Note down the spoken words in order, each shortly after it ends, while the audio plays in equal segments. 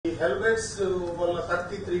helmets వల్ల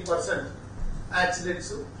 33%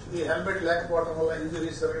 accidents ఈ helmet లేకపోవడం వల్ల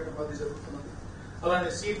ఇంజరీస్ జరగడం అది జరుగుతున్నది. అలానే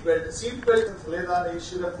సీట్ బెల్ట్ లేదా అనే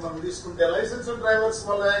ఇష్యూ మనం తీసుకుంటే లైసెన్స్ డ్రైవర్స్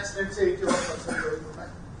వల్ల యాక్సిడెంట్స్ 81%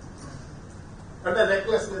 జరుగుతున్నాయి. అంటే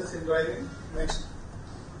recklessness in driving. Next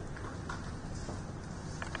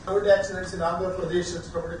road accidents in Andhra Pradesh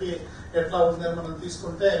వచ్చినప్పటికీ ఎట్లా ఉందని మనం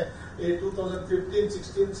తీసుకుంటే ఈ 2015,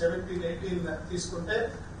 16, 17, 18 తీసుకుంటే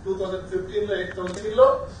 2015 లో 8,000 లో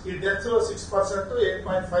ఈ డెత్స్ లో 6%,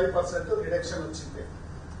 8.5% రిడక్షన్ వచ్చింది.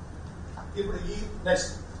 ఇప్పుడు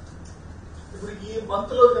ఈ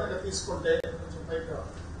మంత్ లో కనుక తీసుకుంటే కొంచెం పైకి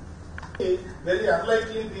వెరీ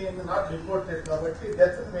అన్లైక్లీ నాట్ రిపోర్టెడ్ కాబట్టి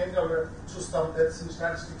డెత్ మెయిన్ గా చూస్తాం. డెత్స్ ఇన్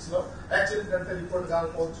స్టాటిస్టిక్స్ లో యాక్సిడెంట్ అంటే రిపోర్ట్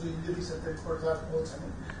కాకపోవచ్చు, ఇంజరీస్ అంటే రిపోర్ట్ కాకపోవచ్చు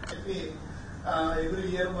అని చెప్పి ఎవ్రీ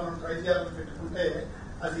ఇయర్ మనం ట్రై చేయాలని పెట్టుకుంటే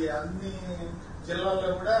అది అన్ని జిల్లాల్లో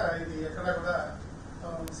కూడా ఇది ఎక్కడ కూడా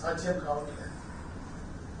సాధ్యం కావట్లేదు.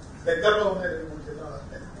 దగ్గరలో ఉన్నాయి 2-3 జిల్లాలు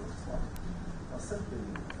అంటే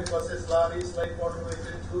buses, lorries, light water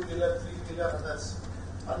vehicle, 2-వీలర్, 3-వీలర్ others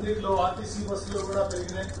అన్నింటిలో ఆర్టీసీ బస్సులో కూడా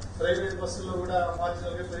పెరిగినాయి, ప్రైవేట్ బస్సుల్లో కూడా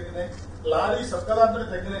మార్జినల్ గా పెరిగినాయి. లారీస్ ఒక్కదాంట్లో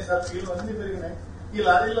తగ్గినాయి సార్, వీళ్ళు అన్ని పెరిగినాయి. ఈ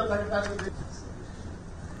లారీలో తగ్గడానికి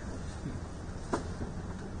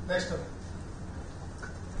next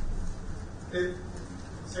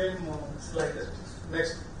same slide.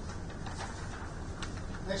 Next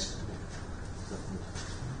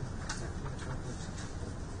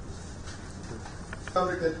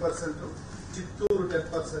 10%, Chittoor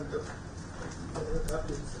 10%,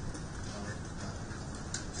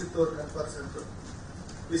 Chittoor 10%,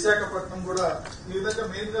 Visakhapatnam కూడా ఈ విధంగా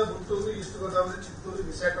మెయిన్ గా Guntur, east Godavari, Chittoor,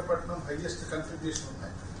 Visakhapatnam highest contribution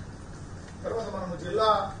ఉన్నాయి. తర్వాత మనము జిల్లా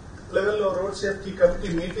లెవెల్లో రోడ్ సేఫ్టీ కమిటీ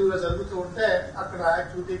మీటింగ్ జరుగుతూ ఉంటే అక్కడ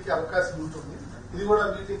యాక్టివిటీకి అవకాశం ఉంటుంది. ఇది కూడా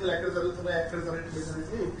మీటింగ్లు ఎక్కడ జరుగుతున్నాయి, ఎక్కడ జరగట్లేదు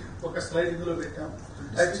అనేది ఒక స్లైడ్ ఇందులో పెట్టాం.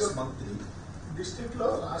 డిస్ట్రిక్ట్ లో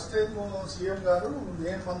లాస్ట్ టైం సీఎం గారు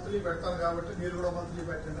నేను మంత్లీ పెడతాను కాబట్టి మీరు కూడా మంత్లీ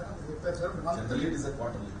పెట్టండి అని చెప్పారు సార్.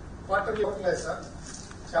 క్వార్టర్లీ ఇవ్వట్లేదు సార్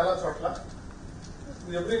చాలా చోట్ల.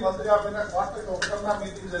 ఎవ్రీ మంత్ కాకపోయినా క్వార్టర్కి ఒకటన్నా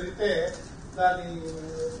మీటింగ్ జరిగితే దాని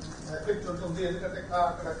ఎఫెక్ట్ ఉంటుంది. ఎందుకంటే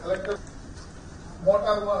అక్కడ కలెక్టర్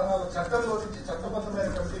మోటార్ వాహనాల చట్టంలో నుంచి చట్టబద్దమైన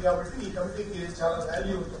కమిటీ కాబట్టి ఈ కమిటీకి చాలా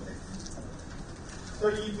వాల్యూ ఉంటుంది. సో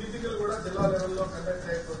ఈ మీటింగ్లు కూడా జిల్లా లెవెల్లో కండక్ట్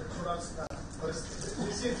అయిపోతే చూడాల్సిన పరిస్థితి.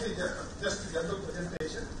 This is just general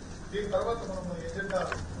presentation. దీని తర్వాత మనము agenda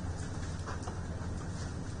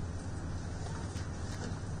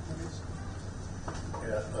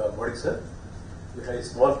morning sir. We have a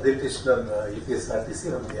small presentation on EPSRTC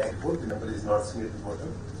on the Act board. The number is not seen at the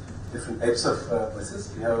bottom. Different types of buses.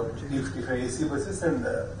 We have 55 AC buses and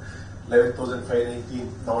 11,519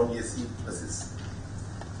 non-AC buses.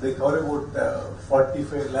 They cover about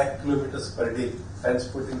 45 lakh kilometers per day,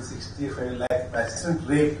 transporting 65 lakh accident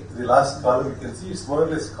rate. The last column you can see is more or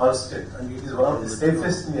less constant and it is one of the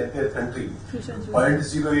safest in the entire country.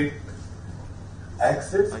 0.08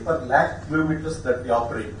 accidents per lakh kilometers that we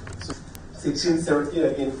operate. So 16-17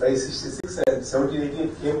 again 566 and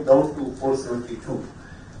 17-18 came down to 472.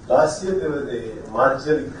 Last year there was a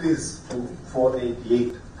marginal increase to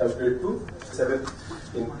 488 compared to 7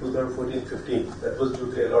 in 2014-15. That was due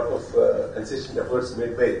to a lot of concession efforts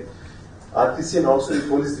made by RTC and also the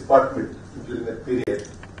police department during that period.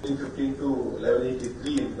 15 to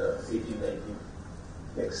 1183 in 18-19.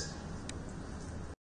 Next.